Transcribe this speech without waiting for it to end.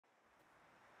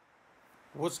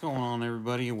What's going on,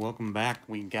 everybody? Welcome back.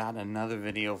 We got another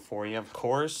video for you. Of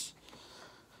course,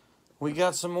 we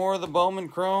got some more of the Bowman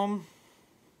Chrome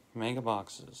mega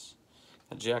boxes.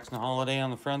 Got Jackson Holiday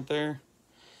on the front there.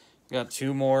 Got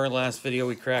two more. Last video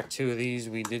we cracked two of these.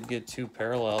 We did get two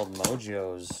paralleled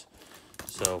Mojos.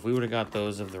 So if we would have got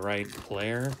those of the right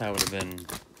player, that would have been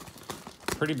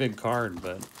a pretty big card.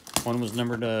 But one was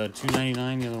numbered to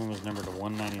 299, the other one was numbered to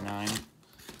 199.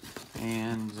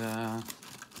 And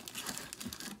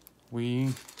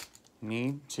we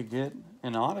need to get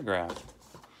an autograph.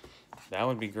 That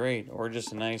would be great, or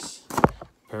just a nice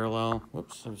parallel.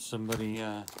 Whoops, of somebody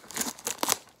good.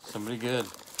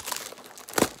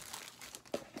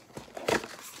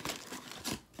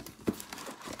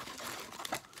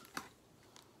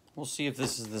 We'll see if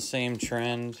this is the same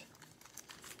trend.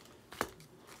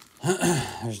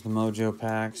 There's the Mojo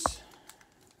packs.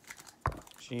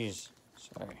 Jeez,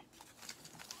 sorry.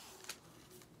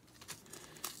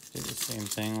 Do the same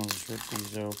thing. We'll just rip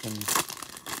these open.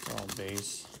 They're all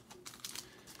base.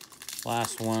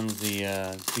 Last one's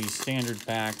the standard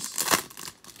packs.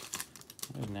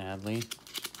 There's Nadley.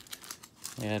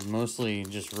 They had mostly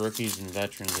just rookies and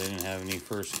veterans. They didn't have any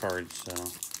first cards, so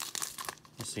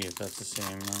we'll see if that's the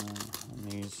same on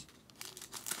these.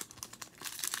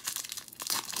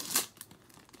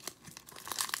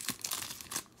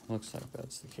 Looks like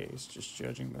that's the case, just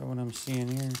judging by what I'm seeing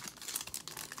here.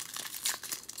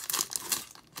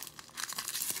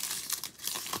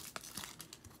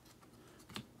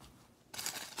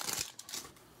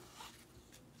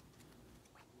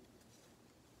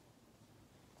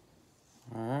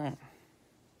 Alright.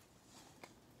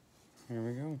 Here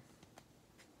we go.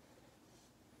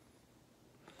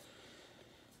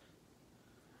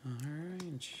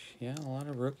 Alright. Yeah, a lot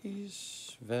of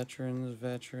rookies.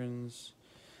 Veterans.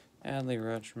 Adley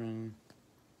Rutschman.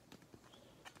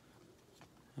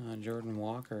 Jordan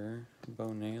Walker.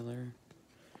 Bo Naylor.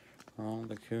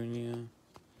 Ronald Acuna.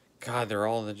 God, they're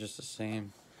all just the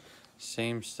same.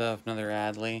 Same stuff. Another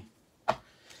Adley.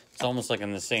 It's almost like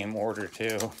in the same order,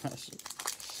 too.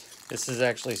 This is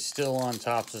actually still on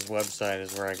Topps' website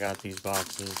is where I got these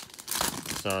boxes.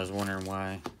 So I was wondering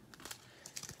why.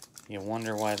 You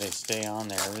wonder why they stay on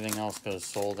there. Everything else goes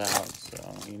sold out.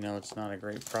 So you know it's not a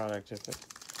great product if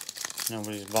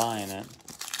nobody's buying it.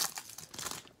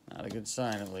 Not a good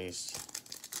sign, at least.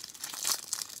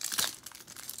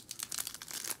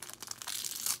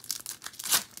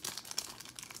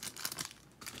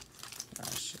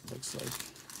 Gosh, it looks like...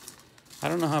 I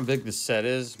don't know how big the set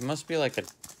is. It must be like a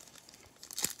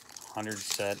 100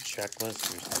 set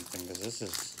checklist or something, because this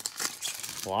is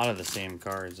a lot of the same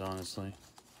cards, honestly.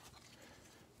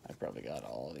 I probably got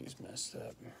all of these messed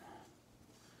up.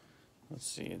 Let's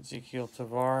see, Ezekiel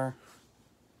Tavar,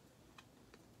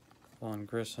 Vaughn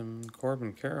Grissom,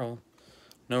 Corbin Carroll.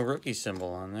 No rookie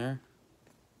symbol on there.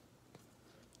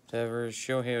 Devers,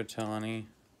 Shohei Ohtani,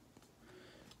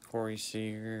 Corey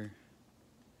Seager,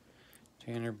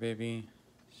 Tanner Bibby,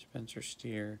 Spencer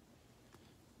Steer,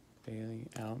 Bailey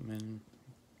Outman,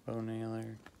 Bo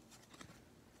Naylor,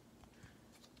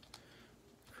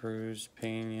 Cruz,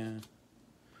 Pena,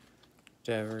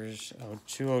 Devers. Oh,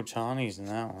 two Ohtanis in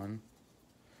that one.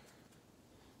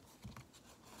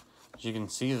 As you can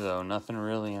see, though, nothing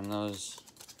really in those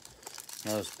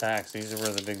packs. These are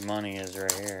where the big money is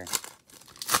right here.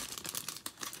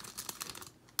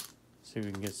 See if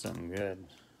we can get something good.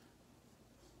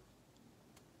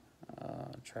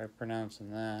 Try pronouncing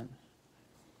that.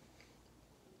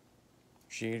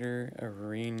 Jader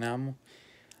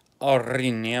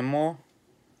Arinamo.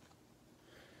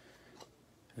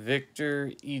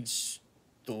 Victor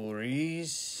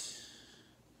Eadstories.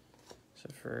 That's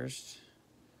the first.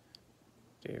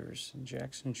 Daverson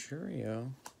Jackson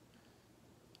Churio.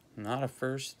 Not a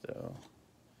first, though.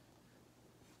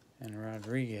 And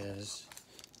Rodriguez.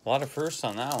 A lot of firsts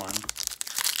on that one.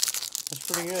 That's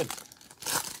pretty good.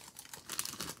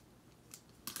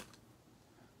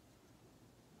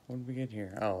 What did we get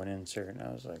here? Oh, an insert. And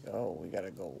I was like, oh, we got a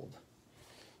gold.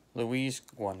 Luis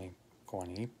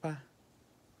Guanipa.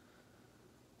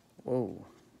 Whoa.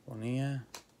 Bonilla.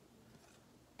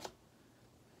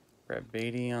 Brett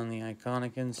Beatty on the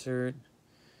iconic insert.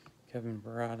 Kevin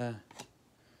Barada.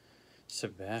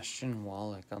 Sebastian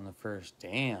Wallach on the first.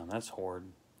 Damn, that's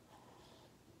horde.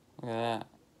 Look at that.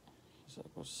 He's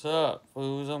like, what's up,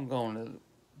 fools? I'm going to the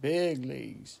big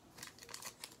leagues.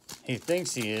 He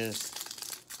thinks he is.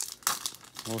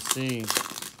 We'll see.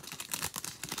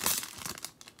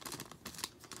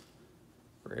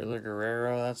 Brayler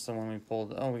Guerrero, that's the one we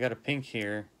pulled. Oh, we got a pink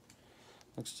here.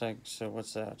 Looks like, so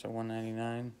what's that? To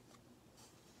 199?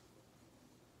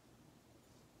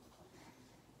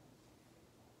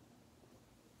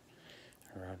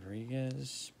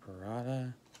 Rodriguez,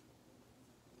 Parada,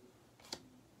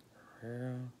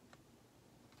 Guerrero.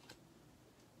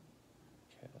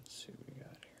 Okay, let's see what we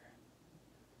got here.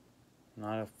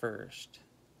 Not a first.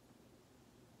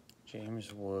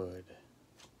 James Wood.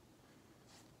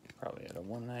 Probably at a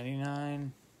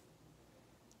 199.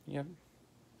 Yep.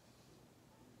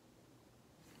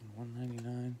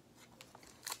 199.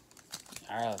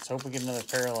 Alright, let's hope we get another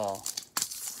parallel.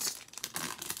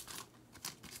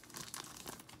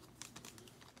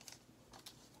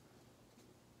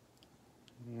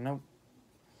 Nope.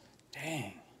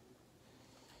 Dang.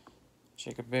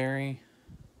 Jacob Berry.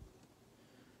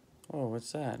 Oh,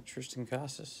 what's that? Tristan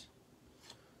Casas.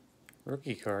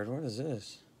 Rookie card. What is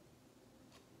this?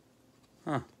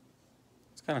 Huh.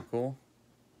 It's kind of cool.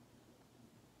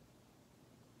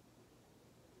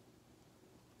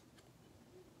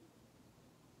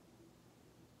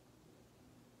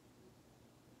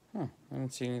 Huh. I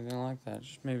didn't see anything like that.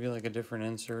 Just maybe like a different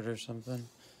insert or something.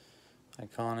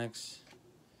 Iconics.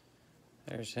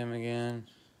 There's him again.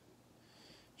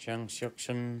 Jung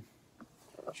Shukshun.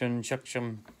 Jun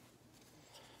Shukshun.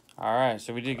 Alright,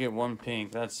 so we did get one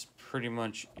pink. That's pretty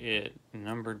much it.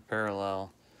 Numbered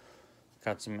parallel.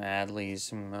 Got some Adleys,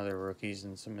 some other rookies,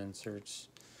 and some inserts.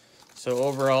 So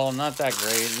overall, not that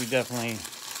great. We definitely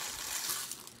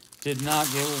did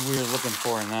not get what we were looking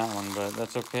for in that one, but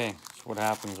that's okay. It's what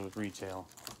happens with retail.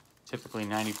 Typically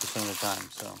 90% of the time,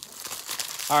 so.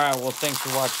 Alright, well, thanks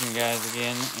for watching, guys,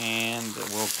 again, and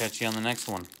we'll catch you on the next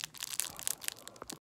one.